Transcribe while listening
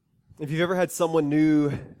If you've ever had someone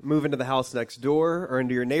new move into the house next door or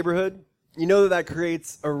into your neighborhood, you know that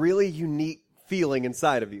creates a really unique feeling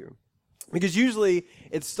inside of you. Because usually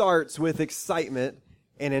it starts with excitement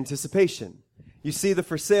and anticipation. You see the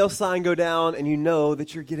for sale sign go down and you know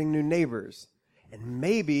that you're getting new neighbors. And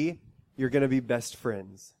maybe you're going to be best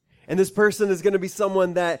friends. And this person is going to be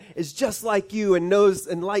someone that is just like you and knows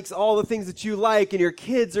and likes all the things that you like. And your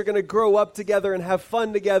kids are going to grow up together and have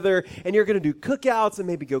fun together. And you're going to do cookouts and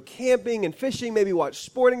maybe go camping and fishing, maybe watch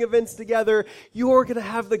sporting events together. You're going to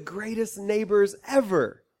have the greatest neighbors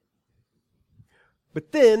ever.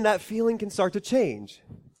 But then that feeling can start to change.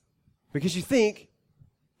 Because you think,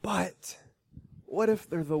 but what if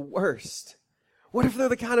they're the worst? What if they're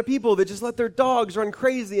the kind of people that just let their dogs run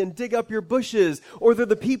crazy and dig up your bushes? Or they're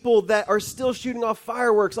the people that are still shooting off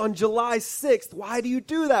fireworks on July 6th. Why do you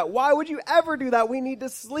do that? Why would you ever do that? We need to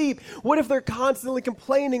sleep. What if they're constantly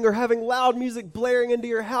complaining or having loud music blaring into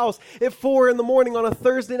your house at 4 a.m. on a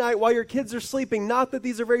Thursday night while your kids are sleeping? Not that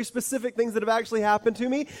these are very specific things that have actually happened to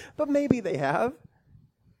me, but maybe they have.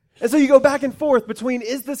 And so you go back and forth between,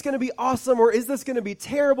 is this going to be awesome or is this going to be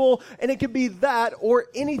terrible? And it could be that or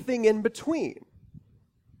anything in between.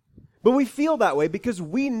 But we feel that way because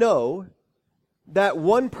we know that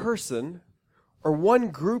one person or one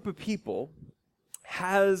group of people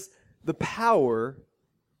has the power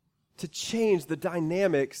to change the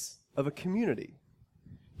dynamics of a community,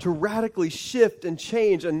 to radically shift and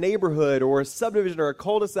change a neighborhood or a subdivision or a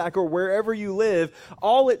cul-de-sac or wherever you live.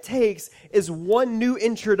 All it takes is one new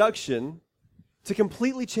introduction to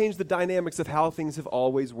completely change the dynamics of how things have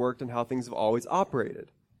always worked and how things have always operated.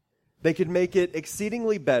 They could make it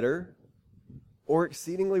exceedingly better or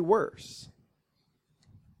exceedingly worse.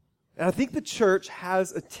 And I think the church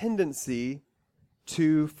has a tendency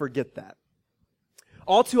to forget that.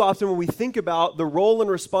 All too often when we think about the role and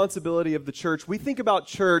responsibility of the church, we think about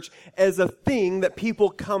church as a thing that people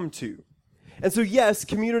come to. And so yes,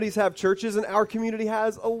 communities have churches, and our community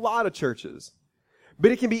has a lot of churches.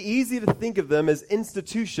 But it can be easy to think of them as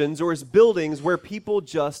institutions or as buildings where people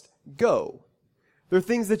just go. They're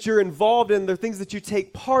things that you're involved in, they're things that you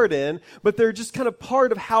take part in, but they're just kind of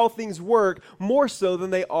part of how things work, more so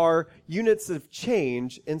than they are units of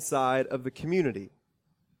change inside of the community.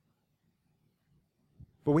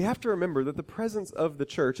 But we have to remember that the presence of the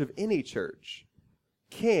church, of any church,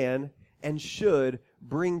 can and should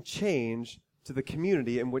bring change to the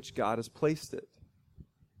community in which God has placed it.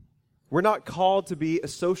 We're not called to be a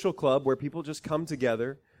social club where people just come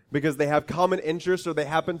together because they have common interests or they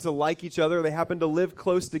happen to like each other, or they happen to live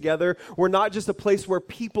close together. We're not just a place where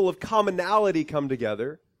people of commonality come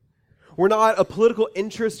together. We're not a political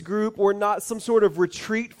interest group. We're not some sort of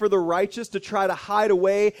retreat for the righteous to try to hide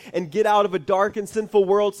away and get out of a dark and sinful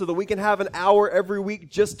world so that we can have an hour every week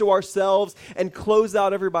just to ourselves and close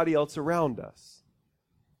out everybody else around us.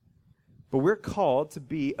 But we're called to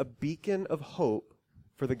be a beacon of hope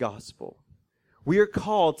for the gospel. We are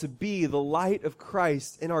called to be the light of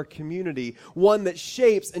Christ in our community, one that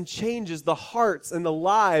shapes and changes the hearts and the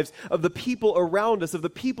lives of the people around us, of the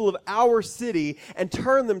people of our city, and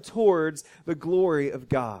turn them towards the glory of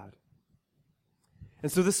God.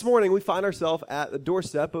 And so this morning we find ourselves at the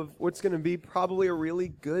doorstep of what's going to be probably a really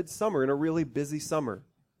good summer and a really busy summer.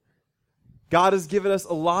 God has given us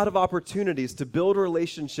a lot of opportunities to build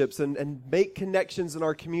relationships and make connections in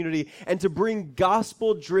our community and to bring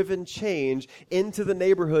gospel-driven change into the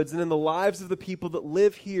neighborhoods and in the lives of the people that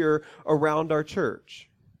live here around our church.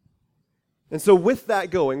 And so with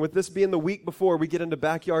that going, with this being the week before we get into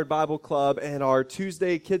Backyard Bible Club and our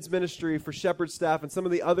Tuesday kids ministry for Shepherd staff and some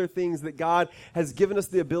of the other things that God has given us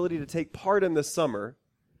the ability to take part in this summer,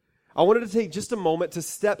 I wanted to take just a moment to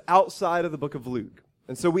step outside of the book of Luke.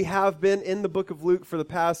 And so we have been in the book of Luke for the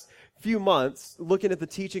past few months looking at the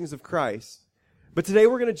teachings of Christ. But today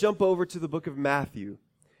we're going to jump over to the book of Matthew.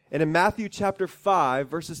 And in Matthew chapter 5,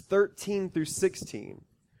 verses 13 through 16,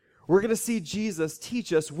 we're going to see Jesus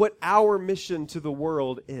teach us what our mission to the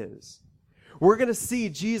world is. We're going to see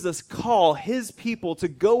Jesus call his people to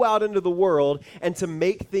go out into the world and to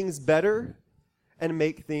make things better and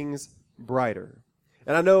make things brighter.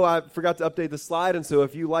 And I know I forgot to update the slide, and so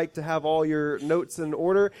if you like to have all your notes in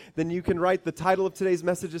order, then you can write the title of today's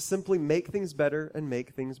message is simply Make Things Better and Make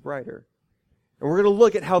Things Brighter. And we're going to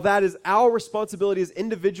look at how that is our responsibility as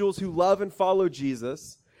individuals who love and follow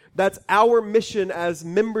Jesus. That's our mission as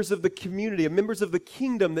members of the community, members of the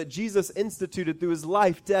kingdom that Jesus instituted through his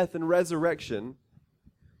life, death, and resurrection.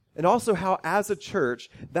 And also how, as a church,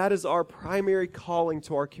 that is our primary calling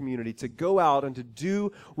to our community, to go out and to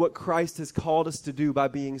do what Christ has called us to do by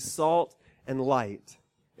being salt and light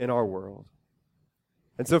in our world.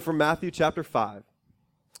 And so from Matthew chapter 5,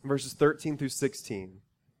 verses 13 through 16.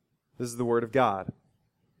 This is the word of God.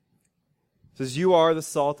 It says, "You are the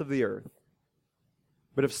salt of the earth.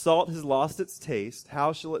 But if salt has lost its taste,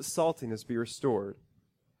 how shall its saltiness be restored?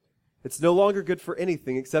 It's no longer good for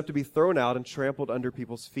anything except to be thrown out and trampled under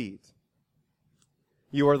people's feet.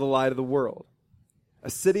 You are the light of the world. A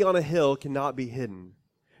city on a hill cannot be hidden.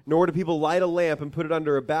 Nor do people light a lamp and put it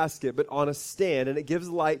under a basket, but on a stand, and it gives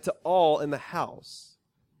light to all in the house.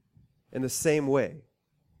 In the same way,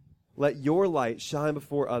 let your light shine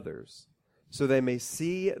before others, so they may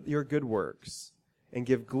see your good works and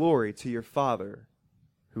give glory to your Father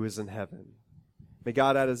who is in heaven." May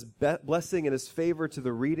God add his blessing and his favor to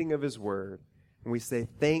the reading of his word. And we say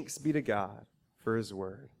thanks be to God for his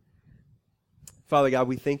word. Father God,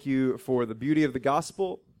 we thank you for the beauty of the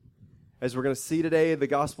gospel. As we're going to see today, the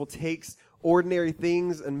gospel takes ordinary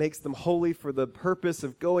things and makes them holy for the purpose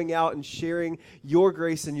of going out and sharing your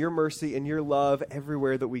grace and your mercy and your love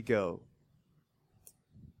everywhere that we go.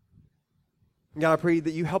 God, I pray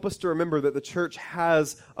that you help us to remember that the church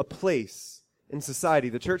has a place in society.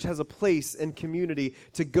 The church has a place in community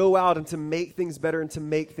to go out and to make things better and to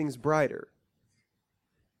make things brighter.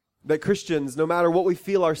 That Christians, no matter what we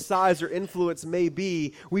feel our size or influence may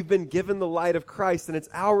be, we've been given the light of Christ, and it's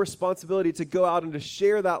our responsibility to go out and to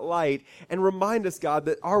share that light and remind us, God,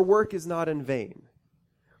 that our work is not in vain.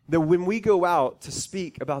 That when we go out to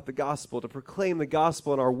speak about the gospel, to proclaim the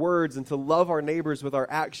gospel in our words and to love our neighbors with our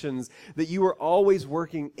actions, that you are always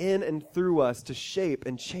working in and through us to shape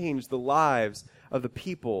and change the lives of the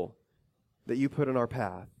people that you put in our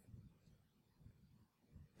path.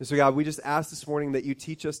 And so, God, we just ask this morning that you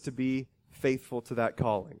teach us to be faithful to that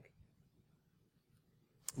calling.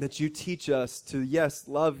 That you teach us to, yes,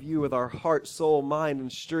 love you with our heart, soul, mind,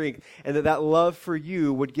 and strength, and that love for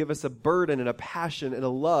you would give us a burden and a passion and a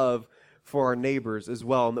love for our neighbors as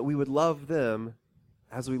well, and that we would love them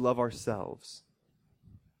as we love ourselves.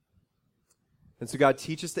 And so, God,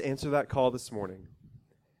 teach us to answer that call this morning,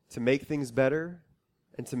 to make things better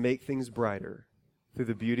and to make things brighter through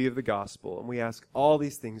the beauty of the gospel. And we ask all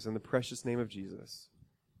these things in the precious name of Jesus.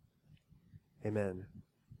 Amen.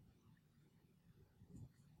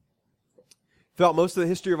 Throughout most of the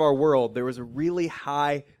history of our world, there was a really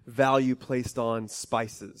high value placed on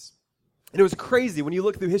spices. And it was crazy when you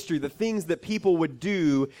look through history, the things that people would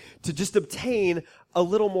do to just obtain a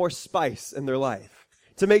little more spice in their life,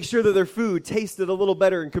 to make sure that their food tasted a little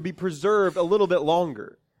better and could be preserved a little bit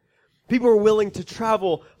longer. People were willing to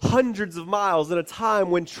travel hundreds of miles at a time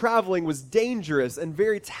when traveling was dangerous and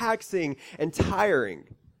very taxing and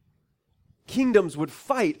tiring. Kingdoms would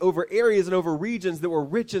fight over areas and over regions that were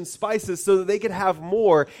rich in spices so that they could have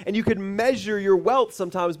more. And you could measure your wealth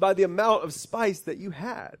sometimes by the amount of spice that you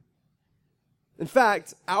had. In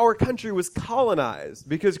fact, our country was colonized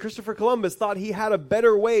because Christopher Columbus thought he had a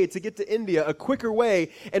better way to get to India, a quicker way,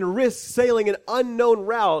 and risk sailing an unknown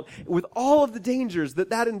route with all of the dangers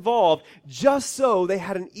that involved, just so they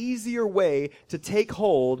had an easier way to take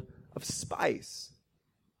hold of spice.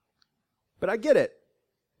 But I get it.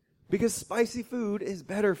 Because spicy food is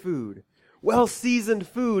better food. Well-seasoned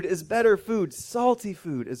food is better food. Salty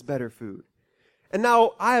food is better food. And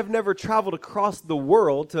now, I have never traveled across the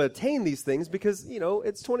world to attain these things because,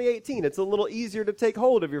 it's 2018. It's a little easier to take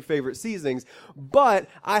hold of your favorite seasonings. But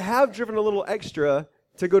I have driven a little extra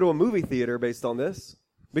to go to a movie theater based on this.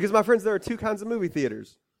 Because, my friends, there are two kinds of movie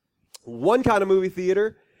theaters. One kind of movie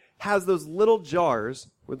theater has those little jars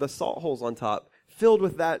with the salt holes on top, filled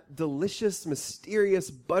with that delicious,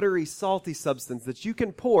 mysterious, buttery, salty substance that you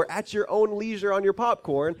can pour at your own leisure on your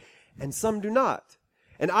popcorn, and some do not.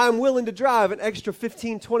 And I'm willing to drive an extra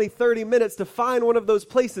 15, 20, 30 minutes to find one of those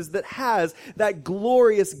places that has that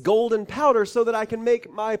glorious golden powder so that I can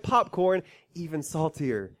make my popcorn even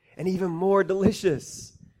saltier and even more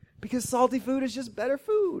delicious. Because salty food is just better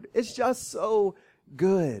food. It's just so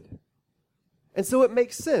good. And so it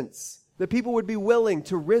makes sense that people would be willing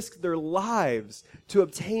to risk their lives to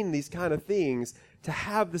obtain these kind of things, to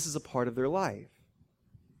have this as a part of their life.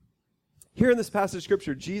 Here in this passage of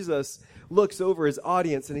Scripture, Jesus looks over his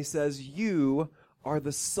audience and he says, "You are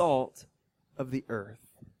the salt of the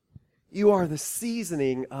earth. You are the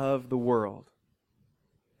seasoning of the world."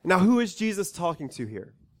 Now, who is Jesus talking to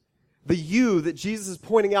here? The you that Jesus is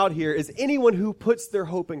pointing out here is anyone who puts their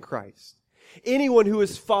hope in Christ. Anyone who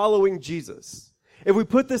is following Jesus. If we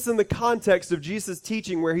put this in the context of Jesus'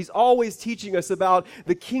 teaching, where he's always teaching us about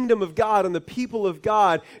the kingdom of God and the people of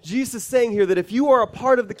God, Jesus is saying here that if you are a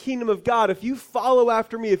part of the kingdom of God, if you follow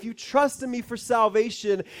after me, if you trust in me for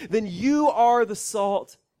salvation, then you are the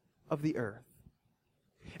salt of the earth.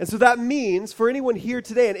 And so that means for anyone here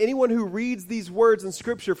today and anyone who reads these words in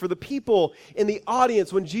Scripture, for the people in the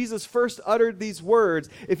audience when Jesus first uttered these words,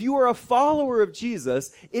 if you are a follower of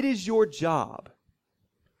Jesus, it is your job.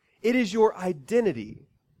 It is your identity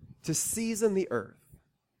to season the earth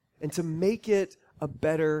and to make it a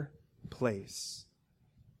better place.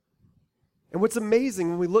 And what's amazing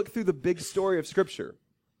when we look through the big story of Scripture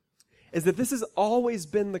is that this has always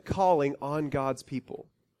been the calling on God's people.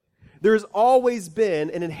 There has always been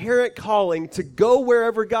an inherent calling to go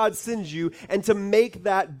wherever God sends you and to make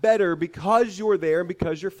that better because you're there and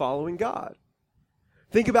because you're following God.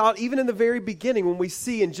 Think about even in the very beginning when we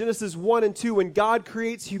see in Genesis 1 and 2 when God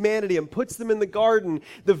creates humanity and puts them in the garden,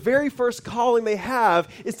 the very first calling they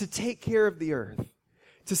have is to take care of the earth.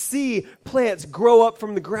 To see plants grow up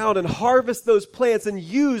from the ground and harvest those plants and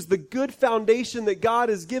use the good foundation that God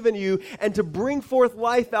has given you and to bring forth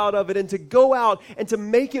life out of it and to go out and to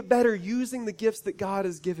make it better using the gifts that God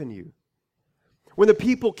has given you. When the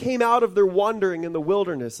people came out of their wandering in the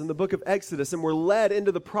wilderness in the book of Exodus and were led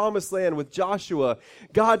into the promised land with Joshua,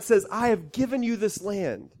 God says, I have given you this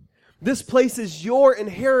land. This place is your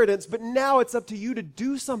inheritance, but now it's up to you to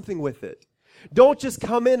do something with it. Don't just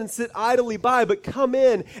come in and sit idly by, but come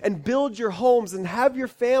in and build your homes and have your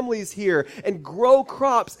families here and grow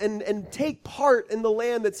crops and take part in the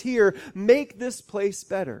land that's here. Make this place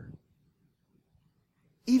better.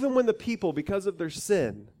 Even when the people, because of their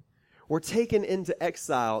sin, were taken into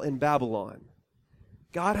exile in Babylon,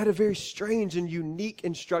 God had a very strange and unique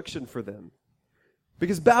instruction for them.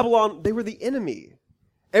 Because Babylon, they were the enemy.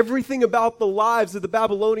 Everything about the lives of the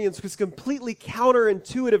Babylonians was completely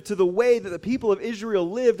counterintuitive to the way that the people of Israel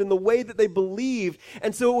lived and the way that they believed.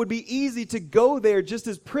 And so it would be easy to go there just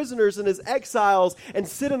as prisoners and as exiles and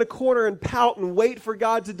sit in a corner and pout and wait for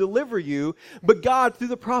God to deliver you. But God, through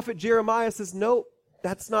the prophet Jeremiah, says, no,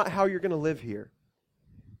 that's not how you're going to live here.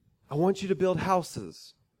 I want you to build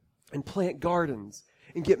houses and plant gardens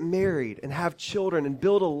and get married and have children and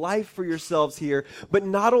build a life for yourselves here. But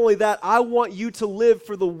not only that, I want you to live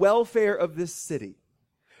for the welfare of this city,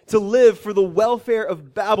 to live for the welfare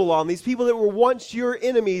of Babylon. These people that were once your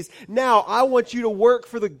enemies, now I want you to work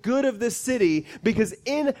for the good of this city because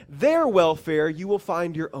in their welfare you will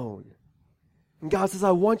find your own. And God says, I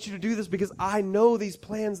want you to do this because I know these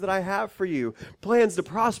plans that I have for you. Plans to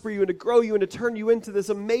prosper you and to grow you and to turn you into this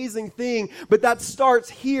amazing thing. But that starts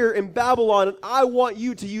here in Babylon. And I want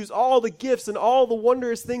you to use all the gifts and all the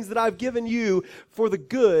wondrous things that I've given you for the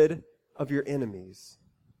good of your enemies.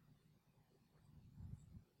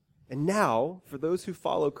 And now, for those who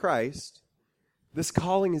follow Christ, this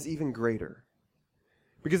calling is even greater.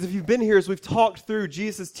 Because if you've been here as we've talked through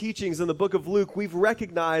Jesus' teachings in the book of Luke, we've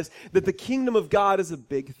recognized that the kingdom of God is a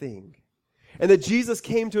big thing. And that Jesus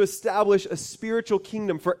came to establish a spiritual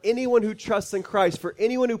kingdom for anyone who trusts in Christ, for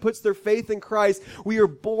anyone who puts their faith in Christ. We are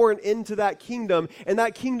born into that kingdom, and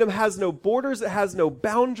that kingdom has no borders, it has no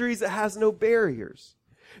boundaries, it has no barriers.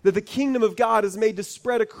 That the kingdom of God is made to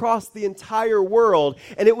spread across the entire world.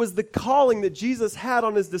 And it was the calling that Jesus had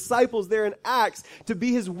on his disciples there in Acts to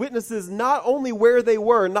be his witnesses not only where they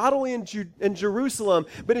were, not only in Jerusalem,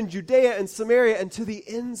 but in Judea and Samaria and to the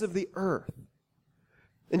ends of the earth.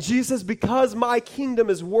 And Jesus says, because my kingdom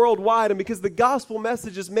is worldwide and because the gospel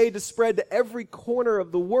message is made to spread to every corner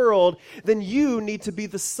of the world, then you need to be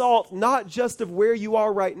the salt not just of where you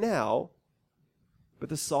are right now, but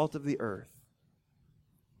the salt of the earth.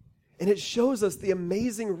 And it shows us the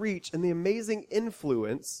amazing reach and the amazing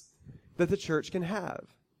influence that the church can have.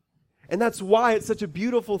 And that's why it's such a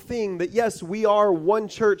beautiful thing that, yes, we are one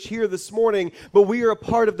church here this morning, but we are a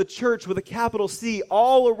part of the church with a capital C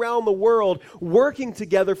all around the world, working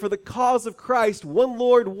together for the cause of Christ, one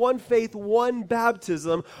Lord, one faith, one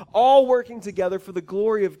baptism, all working together for the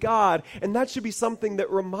glory of God. And that should be something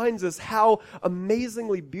that reminds us how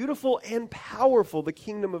amazingly beautiful and powerful the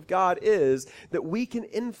kingdom of God is, that we can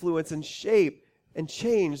influence and shape and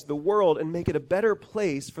change the world and make it a better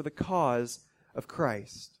place for the cause of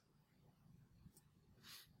Christ.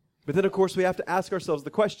 But then, of course, we have to ask ourselves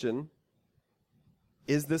the question,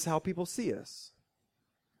 is this how people see us?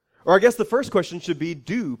 Or I guess the first question should be,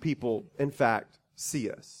 do people, in fact, see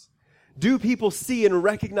us? Do people see and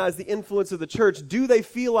recognize the influence of the church? Do they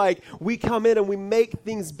feel like we come in and we make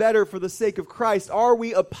things better for the sake of Christ? Are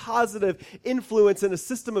we a positive influence in a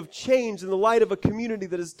system of change in the light of a community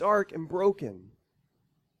that is dark and broken?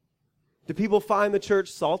 Do people find the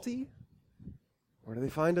church salty? Or do they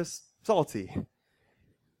find us salty?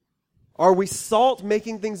 Are we salt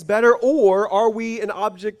making things better, or are we an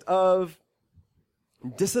object of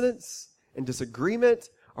dissonance and disagreement?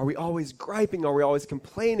 Are we always griping? Are we always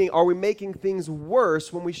complaining? Are we making things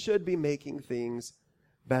worse when we should be making things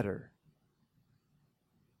better.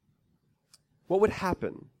 What would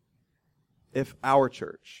happen if our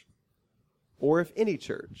church, or if any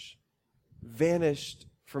church, vanished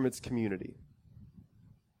from its community?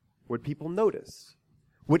 Would people notice?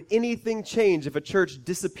 Would anything change if a church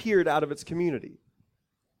disappeared out of its community?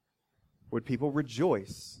 Would people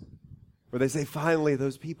rejoice? Would they say, finally,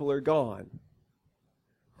 those people are gone?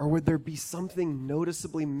 Or would there be something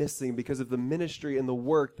noticeably missing because of the ministry and the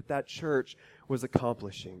work that that church was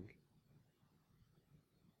accomplishing?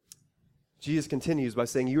 Jesus continues by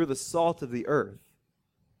saying, you are the salt of the earth.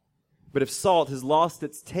 But if salt has lost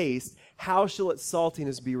its taste, how shall its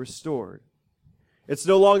saltiness be restored? It's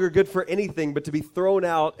no longer good for anything but to be thrown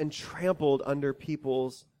out and trampled under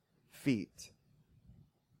people's feet.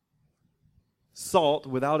 Salt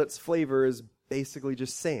without its flavor is basically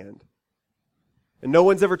just sand. And no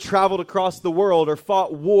one's ever traveled across the world or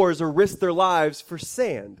fought wars or risked their lives for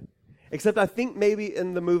sand. Except I think maybe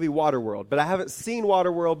in the movie Waterworld. But I haven't seen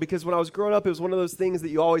Waterworld because when I was growing up, it was one of those things that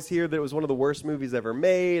you always hear that it was one of the worst movies ever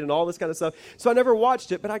made and all this kind of stuff. So I never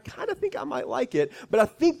watched it, but I kind of think I might like it. But I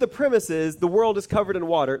think the premise is the world is covered in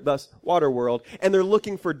water, thus Waterworld, and they're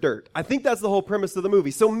looking for dirt. I think that's the whole premise of the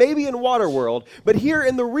movie. So maybe in Waterworld, but here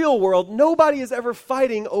in the real world, nobody is ever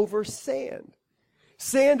fighting over sand.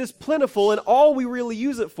 Sand is plentiful, and all we really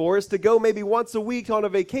use it for is to go maybe once a week on a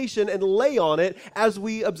vacation and lay on it as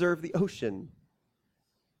we observe the ocean.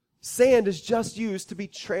 Sand is just used to be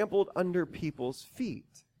trampled under people's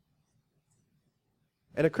feet.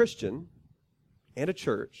 And a Christian and a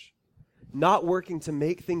church not working to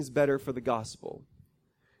make things better for the gospel,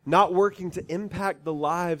 not working to impact the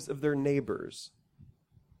lives of their neighbors,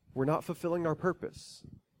 we're not fulfilling our purpose.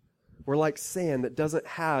 We're like sand that doesn't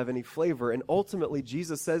have any flavor. And ultimately,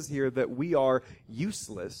 Jesus says here that we are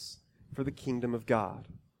useless for the kingdom of God.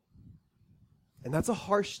 And that's a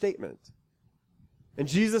harsh statement. And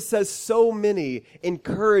Jesus says so many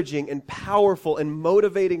encouraging and powerful and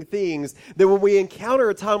motivating things that when we encounter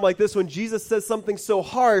a time like this, when Jesus says something so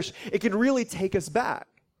harsh, it can really take us back.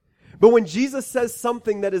 But when Jesus says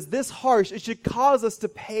something that is this harsh, it should cause us to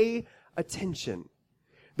pay attention.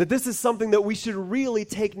 That this is something that we should really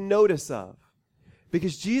take notice of.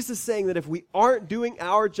 Because Jesus is saying that if we aren't doing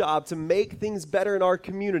our job to make things better in our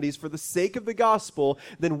communities for the sake of the gospel,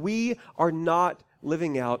 then we are not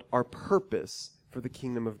living out our purpose for the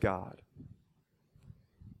kingdom of God.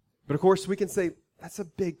 But of course, we can say, that's a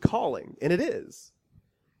big calling, and it is.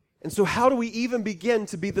 And so how do we even begin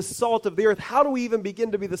to be the salt of the earth? How do we even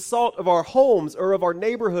begin to be the salt of our homes, or of our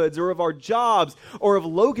neighborhoods, or of our jobs, or of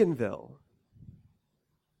Loganville?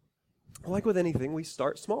 Like with anything, we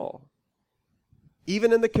start small.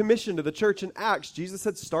 Even in the commission to the church in Acts, Jesus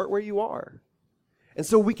said, start where you are. And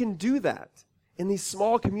so we can do that in these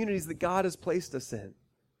small communities that God has placed us in.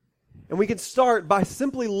 And we can start by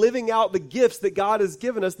simply living out the gifts that God has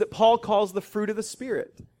given us that Paul calls the fruit of the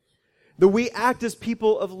Spirit. That we act as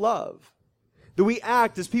people of love. That we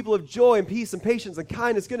act as people of joy and peace and patience and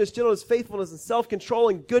kindness, goodness, gentleness, faithfulness, and self-control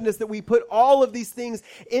and goodness. That we put all of these things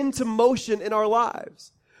into motion in our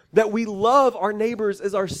lives. That we love our neighbors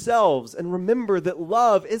as ourselves, and remember that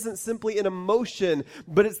love isn't simply an emotion,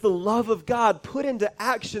 but it's the love of God put into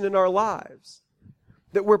action in our lives.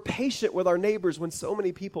 That we're patient with our neighbors when so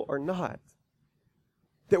many people are not.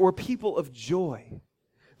 That we're people of joy.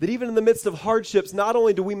 That even in the midst of hardships, not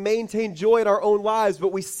only do we maintain joy in our own lives,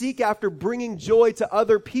 but we seek after bringing joy to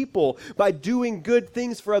other people by doing good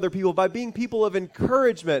things for other people, by being people of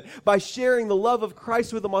encouragement, by sharing the love of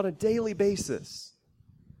Christ with them on a daily basis.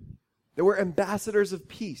 That we're ambassadors of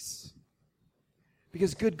peace.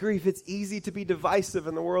 Because good grief, it's easy to be divisive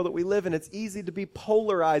in the world that we live in. It's easy to be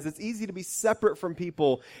polarized. It's easy to be separate from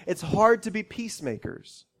people. It's hard to be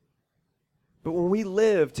peacemakers. But when we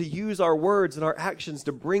live to use our words and our actions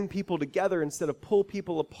to bring people together instead of pull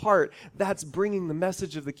people apart, that's bringing the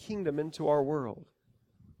message of the kingdom into our world.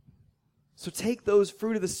 So take those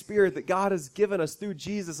fruit of the Spirit that God has given us through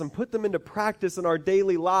Jesus and put them into practice in our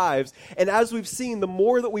daily lives. And as we've seen, the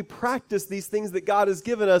more that we practice these things that God has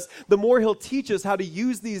given us, the more He'll teach us how to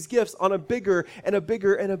use these gifts on a bigger and a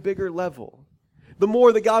bigger and a bigger level. The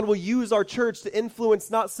more that God will use our church to influence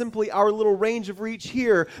not simply our little range of reach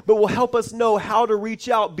here, but will help us know how to reach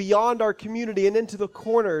out beyond our community and into the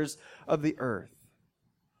corners of the earth.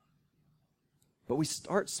 But we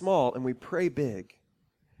start small and we pray big,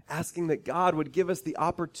 asking that God would give us the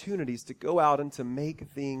opportunities to go out and to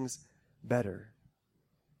make things better.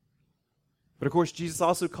 But of course, Jesus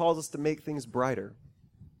also calls us to make things brighter.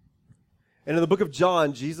 And in the book of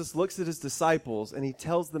John, Jesus looks at His disciples and He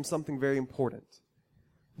tells them something very important.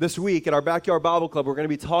 This week at our Backyard Bible Club, we're going to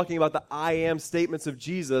be talking about the I am statements of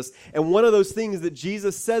Jesus. And one of those things that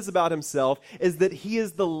Jesus says about himself is that he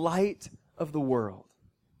is the light of the world.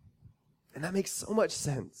 And that makes so much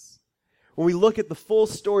sense. When we look at the full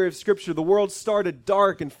story of Scripture, the world started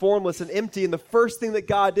dark and formless and empty, and the first thing that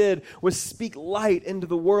God did was speak light into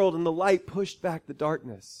the world, and the light pushed back the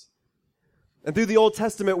darkness. And through the Old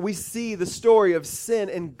Testament, we see the story of sin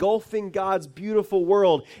engulfing God's beautiful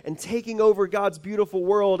world and taking over God's beautiful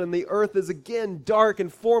world, and the earth is again dark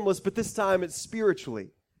and formless, but this time it's spiritually.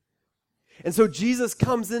 And so Jesus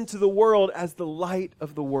comes into the world as the light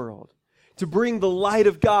of the world, to bring the light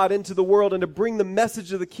of God into the world and to bring the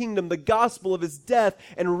message of the kingdom, the gospel of his death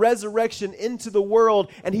and resurrection into the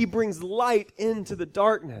world, and he brings light into the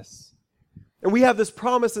darkness. And we have this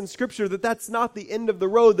promise in Scripture that that's not the end of the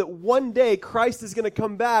road, that one day Christ is going to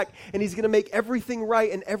come back and he's going to make everything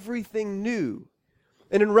right and everything new.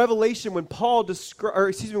 And in Revelation, when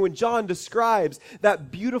John describes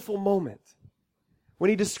that beautiful moment,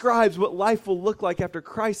 when he describes what life will look like after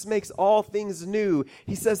Christ makes all things new,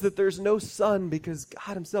 he says that there's no sun because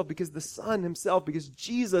God himself, because the Son himself, because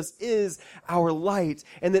Jesus is our light,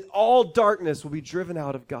 and that all darkness will be driven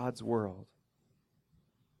out of God's world.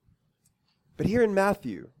 But here in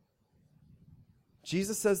Matthew,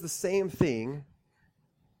 Jesus says the same thing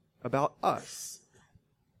about us.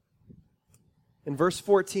 In verse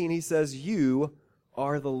 14, he says, "You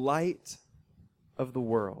are the light of the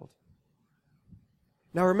world."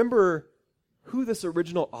 Now remember who this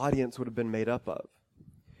original audience would have been made up of.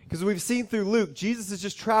 Because we've seen through Luke, Jesus is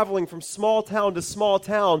just traveling from small town to small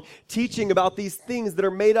town, teaching about these things that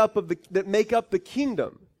are made up of that make up the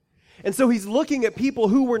kingdom. And so he's looking at people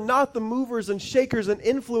who were not the movers and shakers and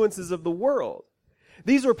influences of the world.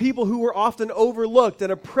 These were people who were often overlooked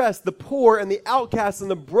and oppressed, the poor and the outcasts and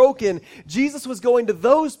the broken. Jesus was going to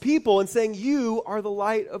those people and saying, "You are the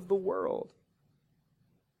light of the world."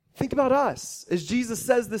 Think about us, as Jesus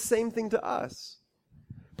says the same thing to us.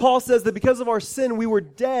 Paul says that because of our sin, we were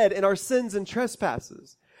dead in our sins and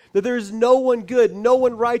trespasses. That there is no one good, no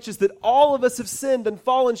one righteous, that all of us have sinned and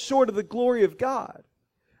fallen short of the glory of God.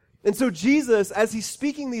 And so Jesus, as he's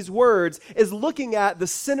speaking these words, is looking at the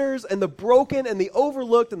sinners and the broken and the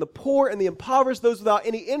overlooked and the poor and the impoverished, those without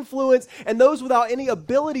any influence and those without any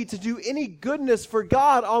ability to do any goodness for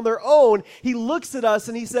God on their own. He looks at us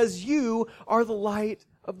and he says, "You are the light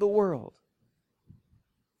of the world."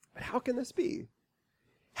 But how can this be?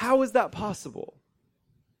 How is that possible?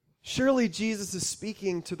 Surely Jesus is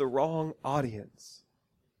speaking to the wrong audience.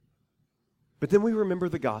 But then we remember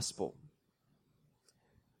the gospel.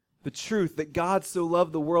 The truth that God so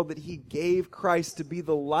loved the world that he gave Christ to be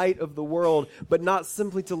the light of the world, but not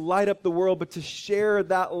simply to light up the world, but to share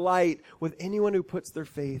that light with anyone who puts their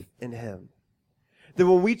faith in him. That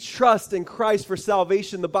when we trust in Christ for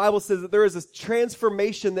salvation, the Bible says that there is a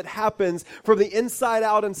transformation that happens from the inside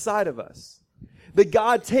out inside of us. That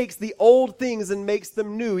God takes the old things and makes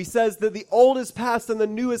them new. He says that the old is past and the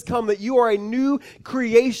new has come, that you are a new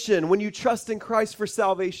creation when you trust in Christ for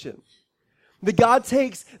salvation. That God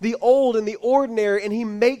takes the old and the ordinary and he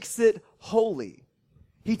makes it holy.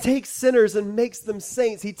 He takes sinners and makes them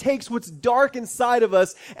saints. He takes what's dark inside of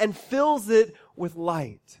us and fills it with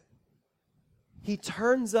light. He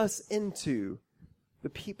turns us into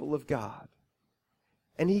the people of God.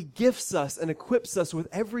 And he gifts us and equips us with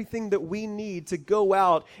everything that we need to go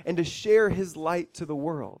out and to share his light to the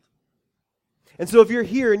world. And so if you're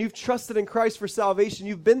here and you've trusted in Christ for salvation,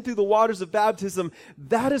 you've been through the waters of baptism,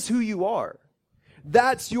 that is who you are.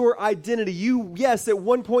 That's your identity. You, yes, at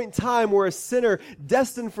one point in time were a sinner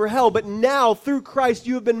destined for hell, but now through Christ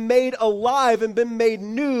you have been made alive and been made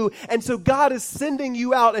new. And so God is sending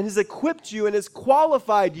you out and has equipped you and has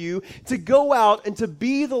qualified you to go out and to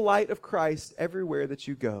be the light of Christ everywhere that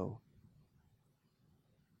you go.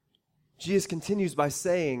 Jesus continues by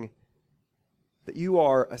saying that you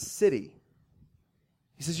are a city.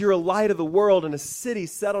 He says you're a light of the world, and a city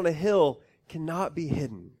set on a hill cannot be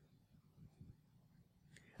hidden.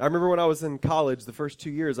 I remember when I was in college, the first 2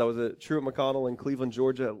 years, I was at Truett McConnell in Cleveland,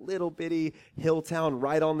 Georgia, a little bitty hill town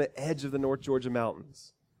right on the edge of the North Georgia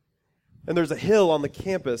mountains. And there's a hill on the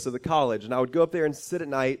campus of the college, and I would go up there and sit at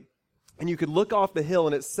night, and you could look off the hill,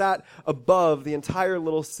 and it sat above the entire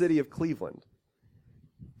little city of Cleveland.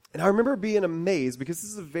 And I remember being amazed, because this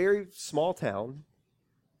is a very small town,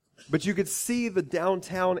 but you could see the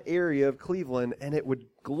downtown area of Cleveland, and it would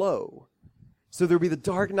glow. So there would be the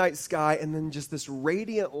dark night sky and then just this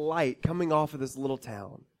radiant light coming off of this little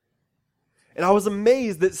town. And I was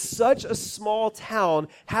amazed that such a small town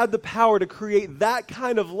had the power to create that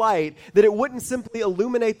kind of light, that it wouldn't simply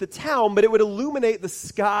illuminate the town, but it would illuminate the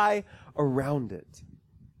sky around it.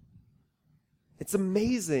 It's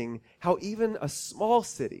amazing how even a small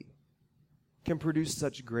city can produce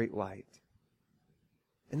such great light.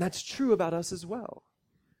 And that's true about us as well.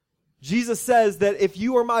 Jesus says that if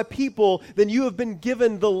you are my people, then you have been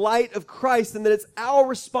given the light of Christ, and that it's our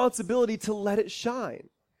responsibility to let it shine.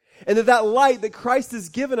 And that light that Christ has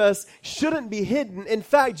given us shouldn't be hidden. In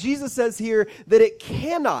fact, Jesus says here that it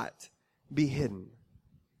cannot be hidden.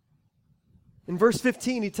 In verse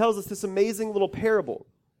 15, he tells us this amazing little parable.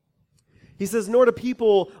 He says, "Nor do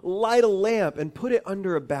people light a lamp and put it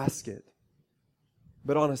under a basket,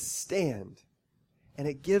 but on a stand, and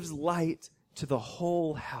it gives light to the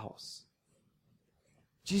whole house."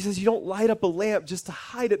 Jesus, you don't light up a lamp just to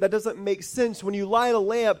hide it. That doesn't make sense. When you light a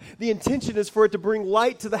lamp, the intention is for it to bring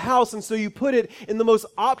light to the house, and so you put it in the most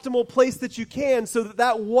optimal place that you can so that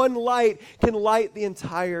that one light can light the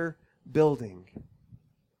entire building.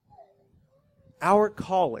 Our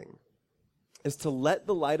calling is to let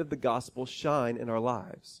the light of the gospel shine in our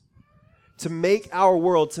lives, to make our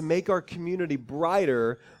world, to make our community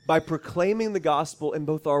brighter by proclaiming the gospel in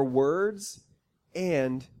both our words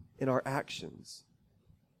and in our actions.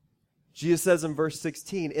 Jesus says in verse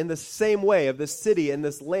 16, "In the same way of this city and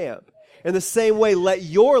this lamp, in the same way let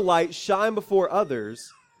your light shine before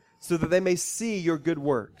others, so that they may see your good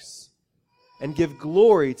works and give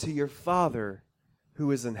glory to your Father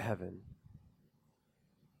who is in heaven."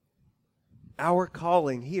 Our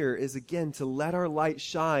calling here is again to let our light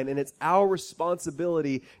shine, and it's our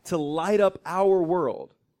responsibility to light up our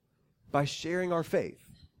world by sharing our faith,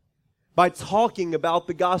 by talking about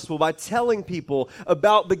the gospel, by telling people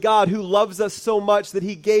about the God who loves us so much that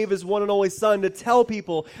he gave his one and only Son to tell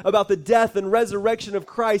people about the death and resurrection of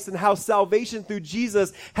Christ and how salvation through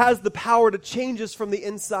Jesus has the power to change us from the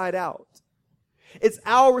inside out. It's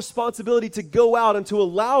our responsibility to go out and to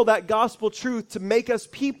allow that gospel truth to make us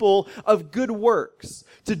people of good works,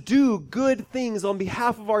 to do good things on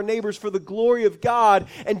behalf of our neighbors for the glory of God.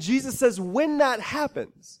 And Jesus says when that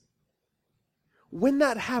happens,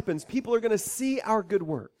 people are going to see our good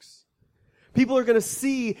works. People are going to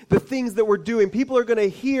see the things that we're doing. People are going to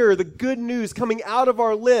hear the good news coming out of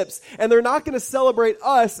our lips. And they're not going to celebrate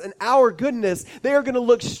us and our goodness. They are going to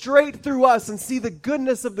look straight through us and see the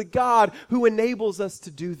goodness of the God who enables us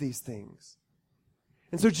to do these things.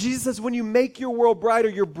 And so Jesus says when you make your world brighter,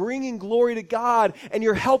 you're bringing glory to God and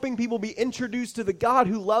you're helping people be introduced to the God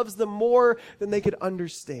who loves them more than they could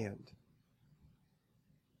understand.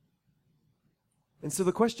 And so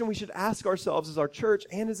the question we should ask ourselves as our church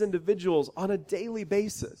and as individuals on a daily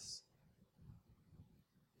basis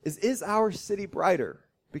is our city brighter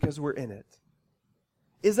because we're in it?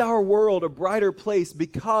 Is our world a brighter place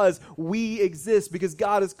because we exist, because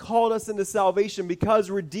God has called us into salvation,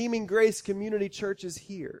 because Redeeming Grace Community Church is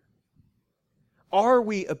here? Are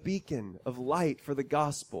we a beacon of light for the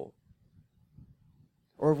gospel?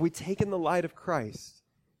 Or have we taken the light of Christ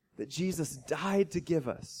that Jesus died to give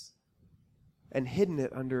us and hidden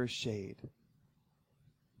it under a shade?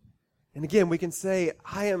 And again, we can say,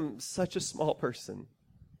 I am such a small person.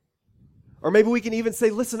 Or maybe we can even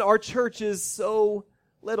say, listen, our church is so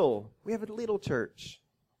little. We have a little church.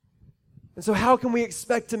 And so how can we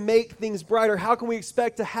expect to make things brighter? How can we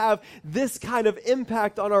expect to have this kind of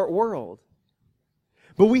impact on our world?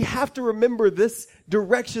 But we have to remember this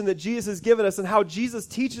direction that Jesus has given us and how Jesus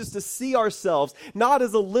teaches us to see ourselves, not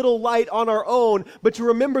as a little light on our own, but to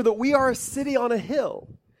remember that we are a city on a hill,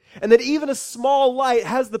 and that even a small light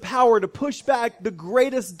has the power to push back the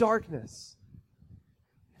greatest darkness.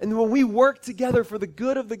 And when we work together for the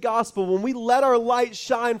good of the gospel, when we let our light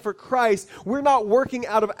shine for Christ, we're not working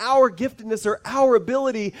out of our giftedness or our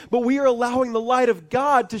ability, but we are allowing the light of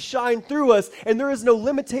God to shine through us. And there is no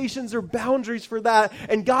limitations or boundaries for that.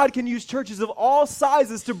 And God can use churches of all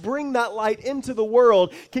sizes to bring that light into the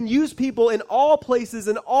world, can use people in all places,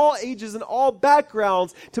 in all ages, in all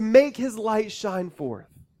backgrounds to make his light shine forth.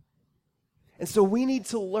 And so we need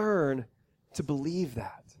to learn to believe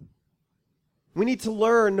that. We need to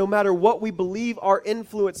learn, no matter what we believe our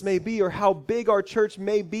influence may be or how big our church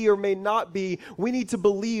may be or may not be, we need to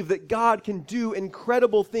believe that God can do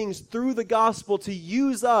incredible things through the gospel to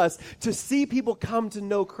use us to see people come to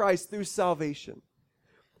know Christ through salvation,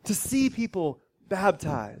 to see people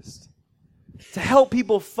baptized, to help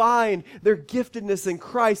people find their giftedness in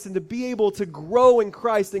Christ and to be able to grow in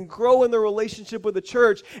Christ and grow in their relationship with the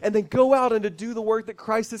church and then go out and to do the work that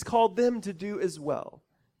Christ has called them to do as well.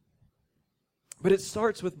 But it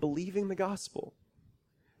starts with believing the gospel.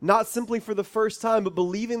 Not simply for the first time, but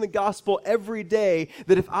believing the gospel every day,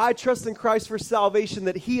 that if I trust in Christ for salvation,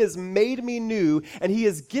 that He has made me new and He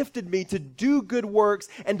has gifted me to do good works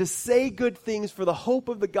and to say good things for the hope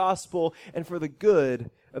of the gospel and for the good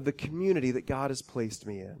of the community that God has placed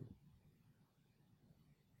me in.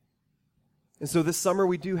 And so this summer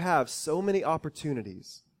we do have so many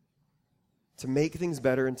opportunities to make things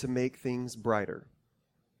better and to make things brighter.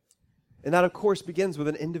 And that, of course, begins with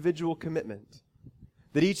an individual commitment.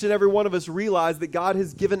 That each and every one of us realize that God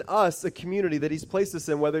has given us a community that He's placed us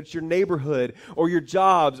in, whether it's your neighborhood or your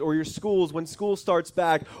jobs or your schools when school starts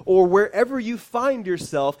back, or wherever you find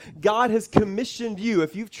yourself, God has commissioned you,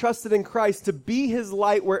 if you've trusted in Christ, to be His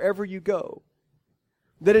light wherever you go.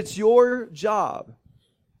 That it's your job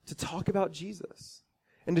to talk about Jesus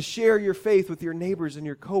and to share your faith with your neighbors and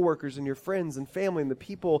your coworkers and your friends and family and the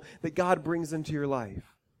people that God brings into your life.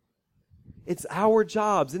 It's our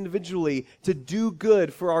jobs individually to do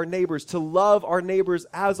good for our neighbors, to love our neighbors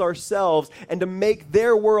as ourselves, and to make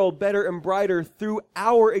their world better and brighter through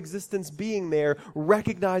our existence being there,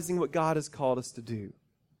 recognizing what God has called us to do.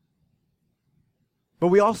 But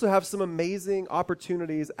we also have some amazing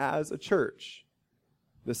opportunities as a church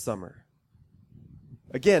this summer.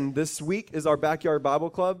 Again, this week is our Backyard Bible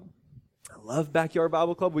Club. I love Backyard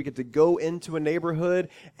Bible Club. We get to go into a neighborhood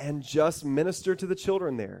and just minister to the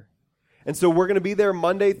children there. And so we're going to be there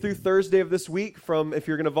Monday through Thursday of this week from, if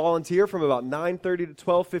you're going to volunteer, from about 9:30 to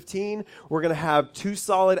 12:15. We're going to have 2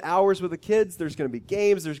 solid hours with the kids. There's going to be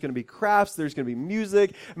games. There's going to be crafts. There's going to be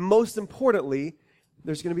music. Most importantly,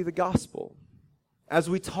 there's going to be the gospel as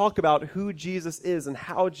we talk about who Jesus is and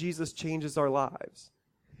how Jesus changes our lives.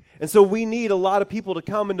 And so we need a lot of people to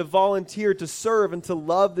come and to volunteer, to serve, and to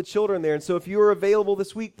love the children there. And so if you are available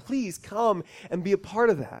this week, please come and be a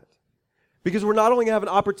part of that. Because we're not only going to have an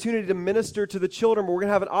opportunity to minister to the children, but we're going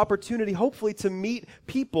to have an opportunity, hopefully, to meet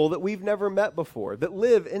people that we've never met before, that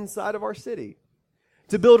live inside of our city.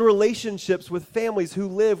 To build relationships with families who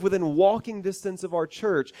live within walking distance of our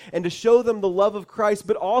church, and to show them the love of Christ,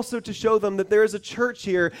 but also to show them that there is a church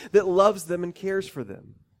here that loves them and cares for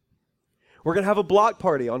them. We're going to have a block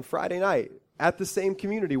party on Friday night at the same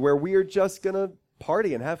community where we are just going to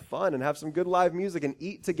party and have fun and have some good live music and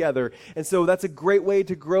eat together. And so that's a great way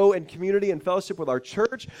to grow in community and fellowship with our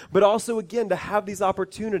church, but also, again, to have these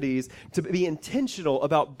opportunities to be intentional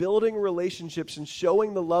about building relationships and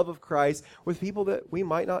showing the love of Christ with people that we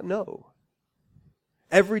might not know.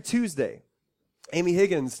 Every Tuesday, Amy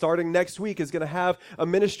Higgins, starting next week, is going to have a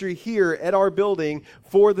ministry here at our building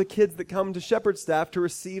for the kids that come to Shepherd Staff to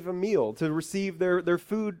receive a meal, to receive their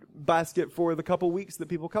food basket for the couple weeks that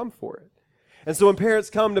people come for it. And so when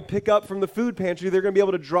parents come to pick up from the food pantry, they're going to be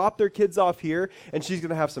able to drop their kids off here, and she's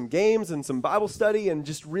going to have some games and some Bible study and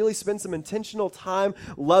just really spend some intentional time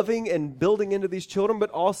loving and building into these children,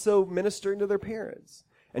 but also ministering to their parents.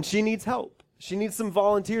 And she needs help. She needs some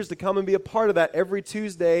volunteers to come and be a part of that every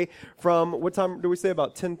Tuesday from, what time do we say,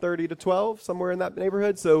 about 10:30 to 12, somewhere in that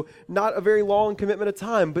neighborhood? So not a very long commitment of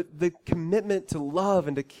time, but the commitment to love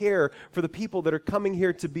and to care for the people that are coming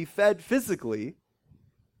here to be fed physically.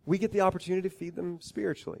 We get the opportunity to feed them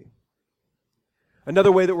spiritually.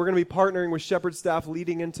 Another way that we're going to be partnering with Shepherd Staff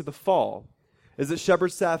leading into the fall is that Shepherd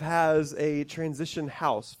Staff has a transition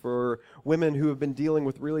house for women who have been dealing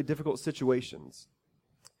with really difficult situations.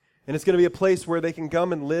 And it's going to be a place where they can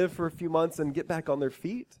come and live for a few months and get back on their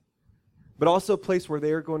feet, but also a place where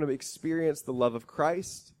they are going to experience the love of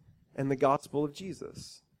Christ and the gospel of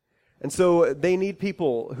Jesus. And so they need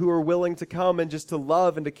people who are willing to come and just to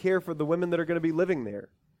love and to care for the women that are going to be living there.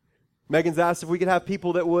 Megan's asked if we could have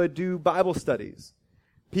people that would do Bible studies,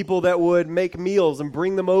 people that would make meals and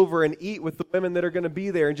bring them over and eat with the women that are going to be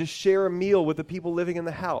there and just share a meal with the people living in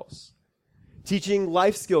the house. Teaching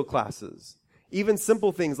life skill classes, even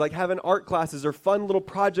simple things like having art classes or fun little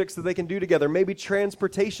projects that they can do together, maybe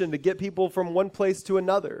transportation to get people from one place to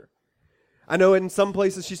another. I know in some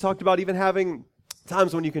places she's talked about even having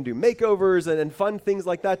times when you can do makeovers and fun things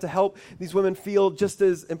like that to help these women feel just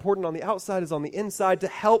as important on the outside as on the inside, to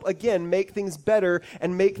help, again, make things better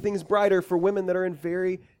and make things brighter for women that are in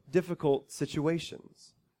very difficult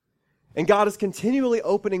situations. And God is continually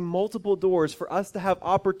opening multiple doors for us to have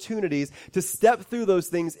opportunities to step through those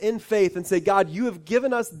things in faith and say, God, you have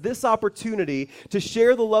given us this opportunity to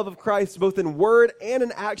share the love of Christ both in word and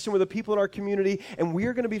in action with the people in our community, and we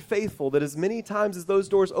are going to be faithful that as many times as those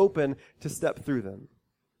doors open to step through them.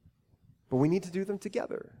 But we need to do them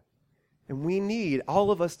together. And we need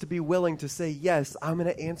all of us to be willing to say, yes, I'm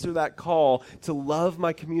going to answer that call to love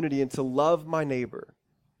my community and to love my neighbor.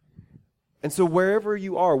 And so wherever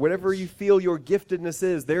you are, whatever you feel your giftedness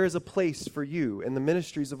is, there is a place for you in the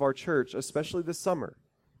ministries of our church, especially this summer.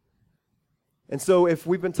 And so if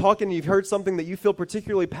we've been talking, you've heard something that you feel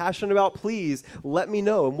particularly passionate about, please let me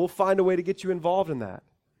know, and we'll find a way to get you involved in that.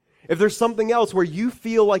 If there's something else where you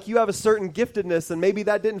feel like you have a certain giftedness and maybe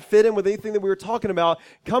that didn't fit in with anything that we were talking about,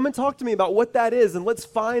 come and talk to me about what that is, and let's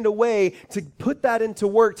find a way to put that into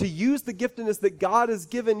work, to use the giftedness that God has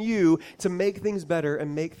given you to make things better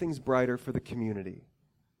and make things brighter for the community.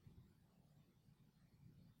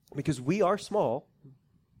 Because we are small,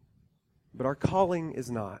 but our calling is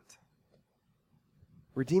not.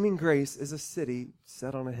 Redeeming Grace is a city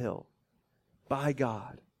set on a hill by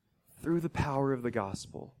God through the power of the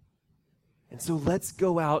gospel. And so let's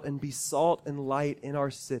go out and be salt and light in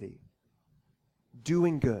our city,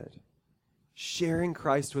 doing good, sharing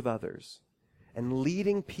Christ with others, and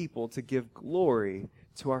leading people to give glory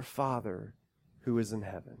to our Father who is in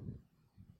heaven.